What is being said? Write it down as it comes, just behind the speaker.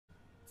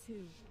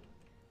2,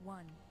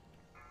 1.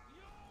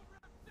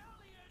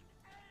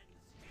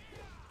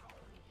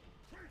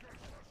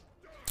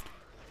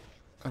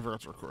 I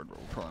forgot to record, but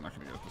we're probably not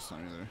going to get it this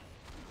time either.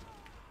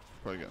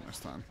 Probably get it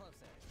next time.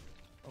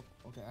 Oh,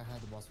 okay, I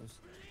had the boss first.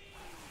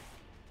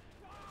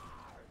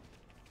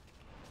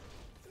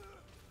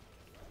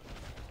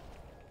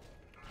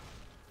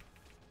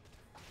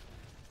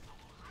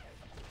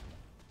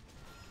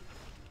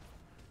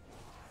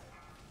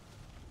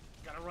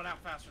 Gotta run out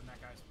faster than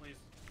that, guys, please.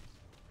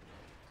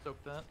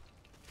 Soak that.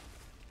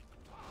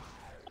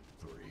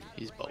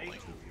 He's bowling. Okay.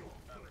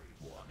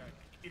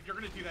 If you're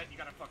gonna do that, you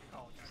gotta fucking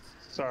call it, guys.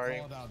 Sorry.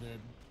 Call it out, dude.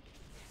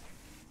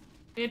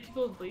 They have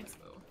people with blades,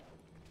 though.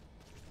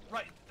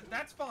 Right,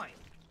 that's fine.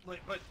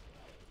 Like, but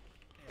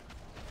yeah.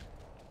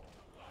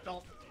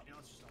 Don't. Yeah,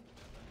 let's just don't do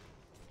that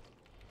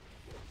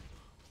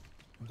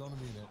then. Don't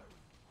immune it.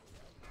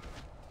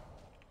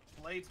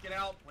 Blades, get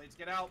out. Blades,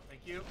 get out.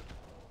 Thank you.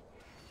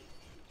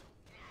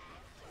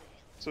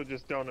 So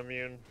just don't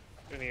immune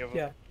any of them?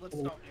 Yeah. Let's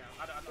don't. Yeah,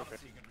 I don't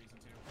see a good reason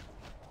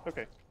to.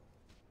 Okay.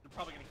 You're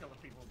probably gonna kill the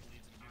people with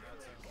bleeds if you do that.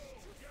 So.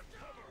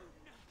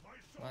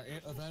 Alright,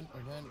 event.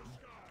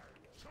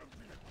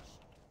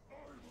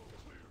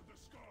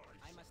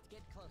 I must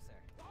get closer.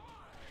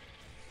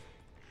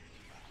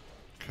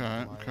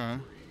 Okay.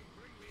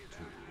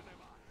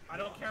 I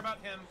don't care about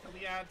him. Kill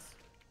the ads.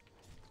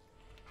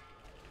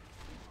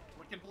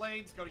 Wicked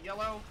blades, go to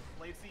yellow.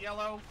 Blades to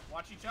yellow.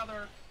 Watch each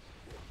other.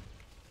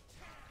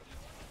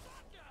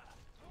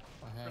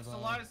 I have,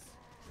 Crystallize.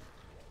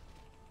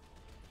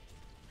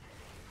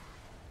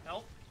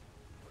 Help.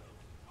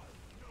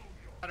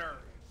 Better.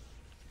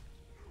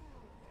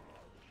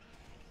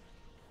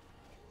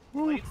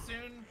 Blade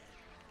soon.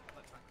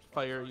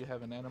 Fire, you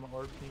have an anima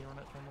orb. Can you run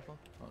it, Chemical?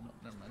 Oh no,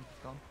 never mind.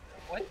 It's gone.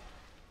 What?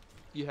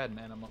 You had an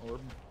anima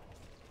orb.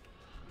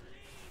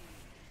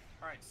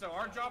 Alright, so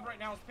our job right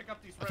now is pick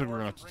up these red I think we're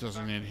going orbs to and bring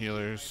them designate back.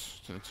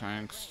 healers to the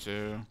tanks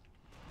too.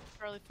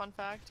 Really fun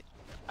fact.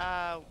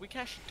 We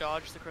can actually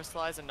dodge the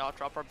crystallize and not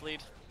drop our bleed.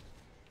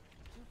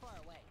 Too far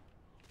away.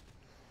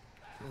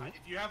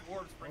 If you have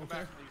orbs, bring them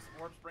back, please.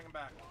 Orbs, bring them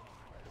back.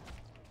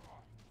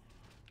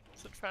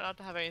 So try not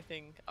to have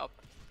anything up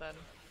then.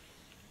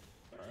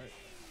 Alright.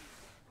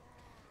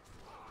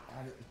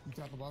 You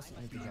tap the boss,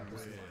 I need to tap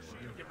this.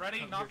 Get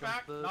ready, knock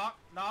back,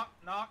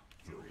 knock.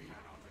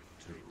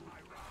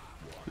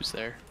 Who's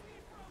there?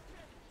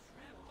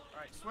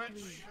 Alright,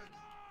 switch.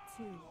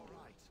 3, 2,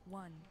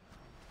 1.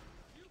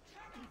 Too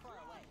far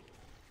away.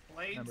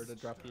 Blades. Remember to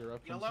drop the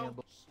eruptions. Yellow.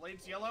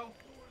 Blades yellow.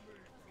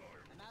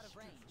 I'm out of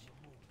range.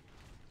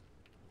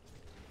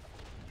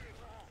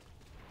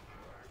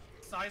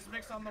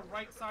 Seismics on the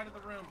right side of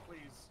the room,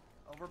 please.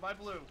 Over by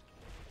blue.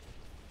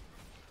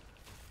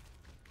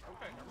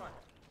 Okay, never mind.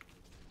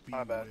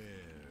 My bad. Too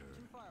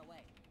far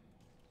away.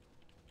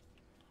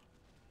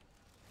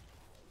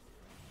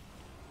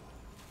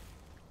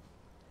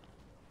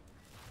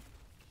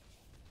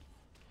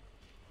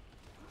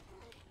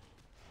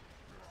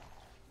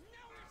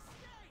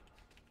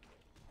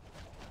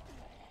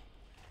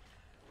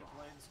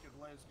 Good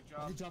blades, good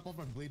You job. drop off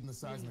and bleed in the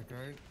seismic,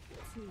 right?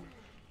 2,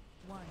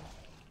 1.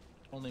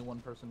 Only one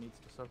person needs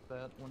to soak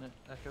that when it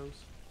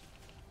echoes.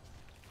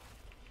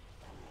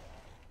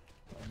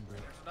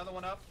 There's another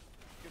one up.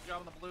 Good job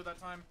on the blue that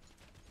time.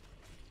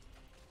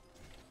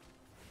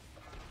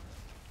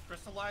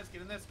 Crystallize,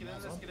 get in this, get in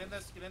this, get in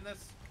this, get in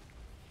this.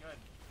 Good.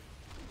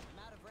 I'm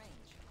out of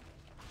range.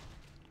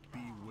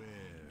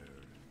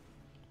 Beware.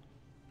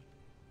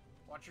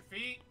 Watch your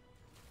feet.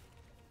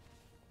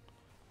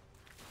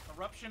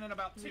 Eruption in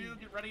about 2.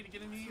 Get ready to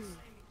get in these. 2,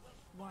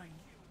 1.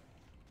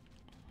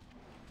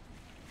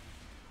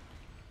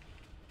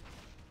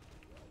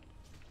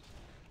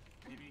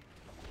 BB.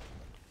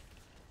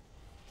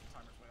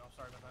 Timer's way off.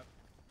 Sorry about that.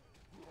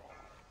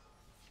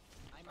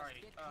 I must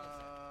Alrighty. get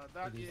closer.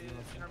 That is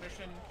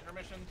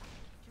intermission.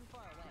 Too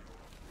far away.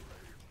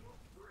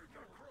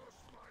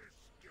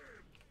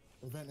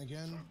 Event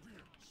again.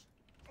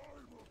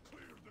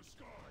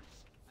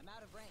 I'm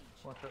out of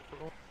range. Watch out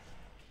for all.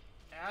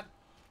 Add.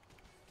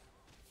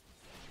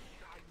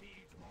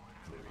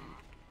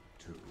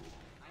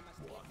 I must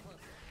get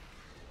closer.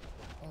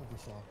 Oh, good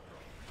shot.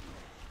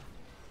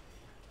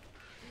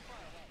 Too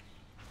far away.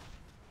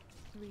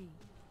 3,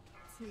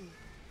 2,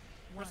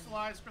 1.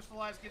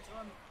 Crystallize, get to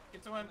him.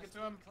 Get to him.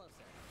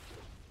 Closer.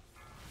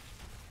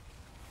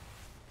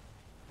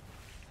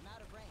 I'm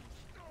out of range.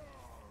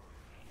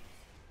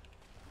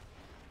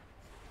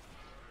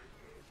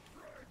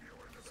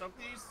 Soak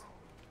these.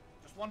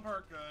 Just one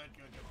perk. Good.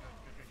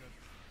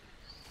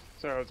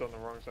 Sorry, I was on the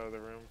wrong side of the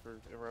room for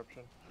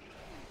eruption.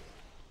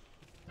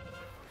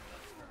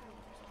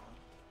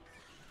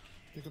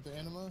 Pick up the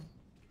anima.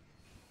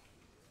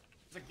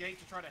 There's a gate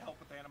to try to help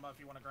with the anima if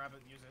you want to grab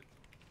it and use it.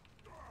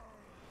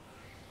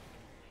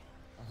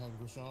 I have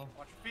Gushal.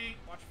 Watch your feet.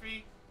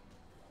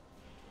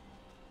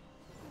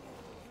 Too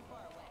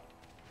far away.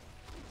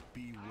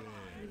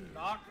 Beware.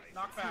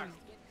 Knock back.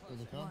 Here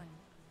they come. 1.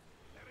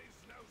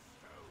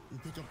 You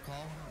pick up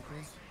call,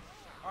 please.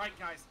 Alright,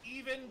 guys.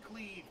 Even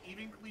cleave.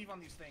 Even cleave on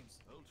these things.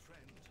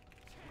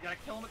 You gotta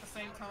kill them at the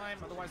same time,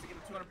 otherwise they get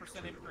a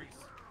 200% increase.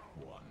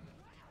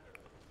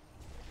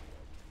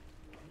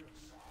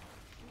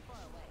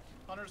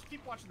 Hunters,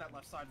 keep watching that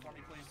left side for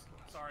me, please.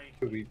 Sorry.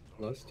 Who we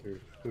lust or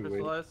who we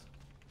wait? Crystallize.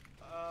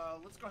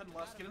 Let's go ahead and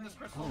lust. Get in this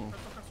crystal. Oh.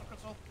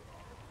 Crystal.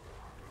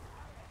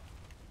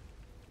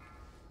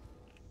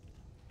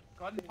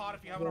 Go ahead and pot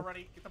if you haven't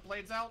already. Get the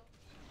blades out.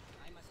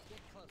 I must get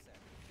closer.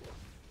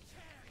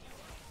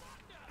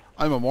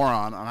 I'm a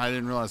moron, and I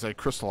didn't realize they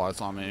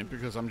crystallized on me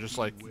because I'm just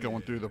like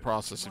going through the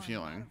process of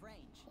healing. Range.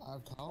 I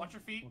have calm. Watch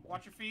your feet.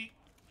 Watch your feet.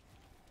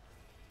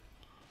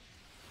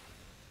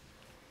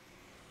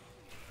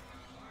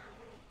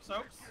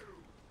 Soaks.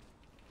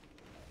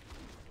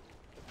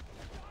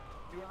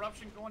 Do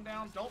eruption going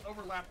down. Don't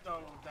overlap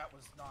though. That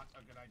was not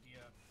a good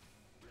idea.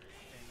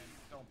 Damon,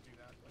 don't do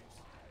that,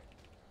 please.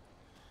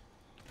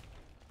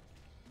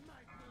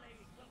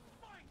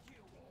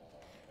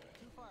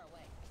 Too far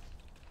away.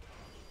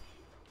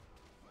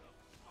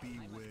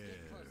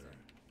 Beware.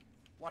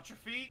 Watch your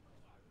feet.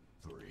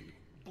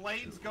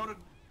 Blades go to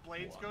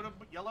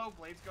yellow.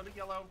 Blades go to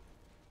yellow.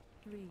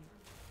 3,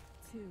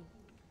 2,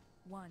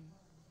 1.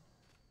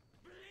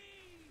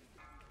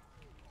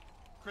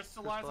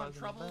 Crystallize on Crystallize in the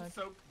trouble. back.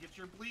 Soak. Get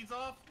your bleeds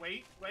off.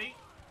 Wait.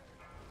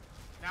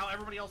 Now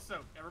everybody else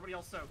soak.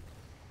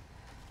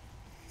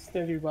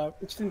 Extended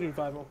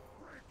revival.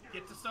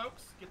 Get to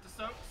soaks.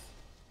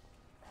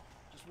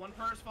 Just one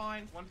per is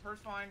fine.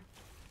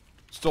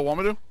 Still want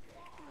me to?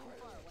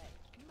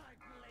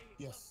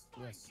 Yes.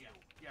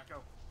 Yeah,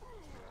 go.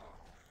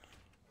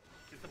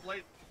 Get the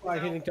blade.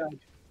 Alright, hitting tide.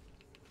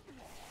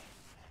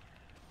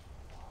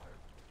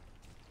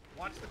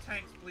 Watch the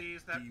tanks,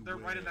 please. They're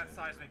right in that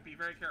seismic. Be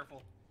very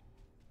careful.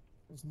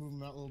 Let's move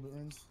them out a little bit,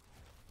 Rins.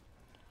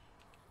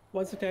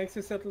 Once the tanks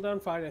are settled down,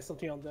 fire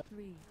SLT on them.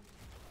 3,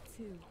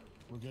 2,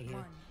 We're good here.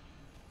 1.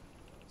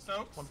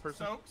 Soaks. One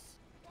person. Soaks.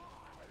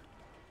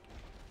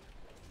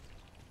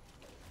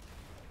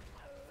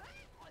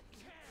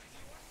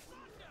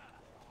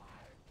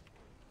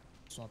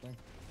 Stopping.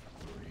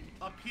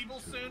 Upheaval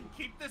soon.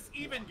 Keep this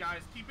even,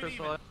 guys. Keep it even.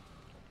 Crystallize.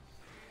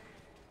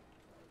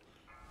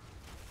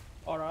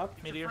 Aura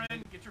up. Get your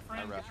friend. Get your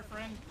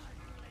friend.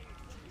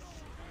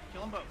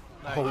 Kill them both.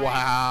 Oh,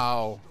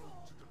 wow.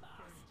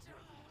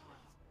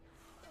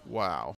 Wow.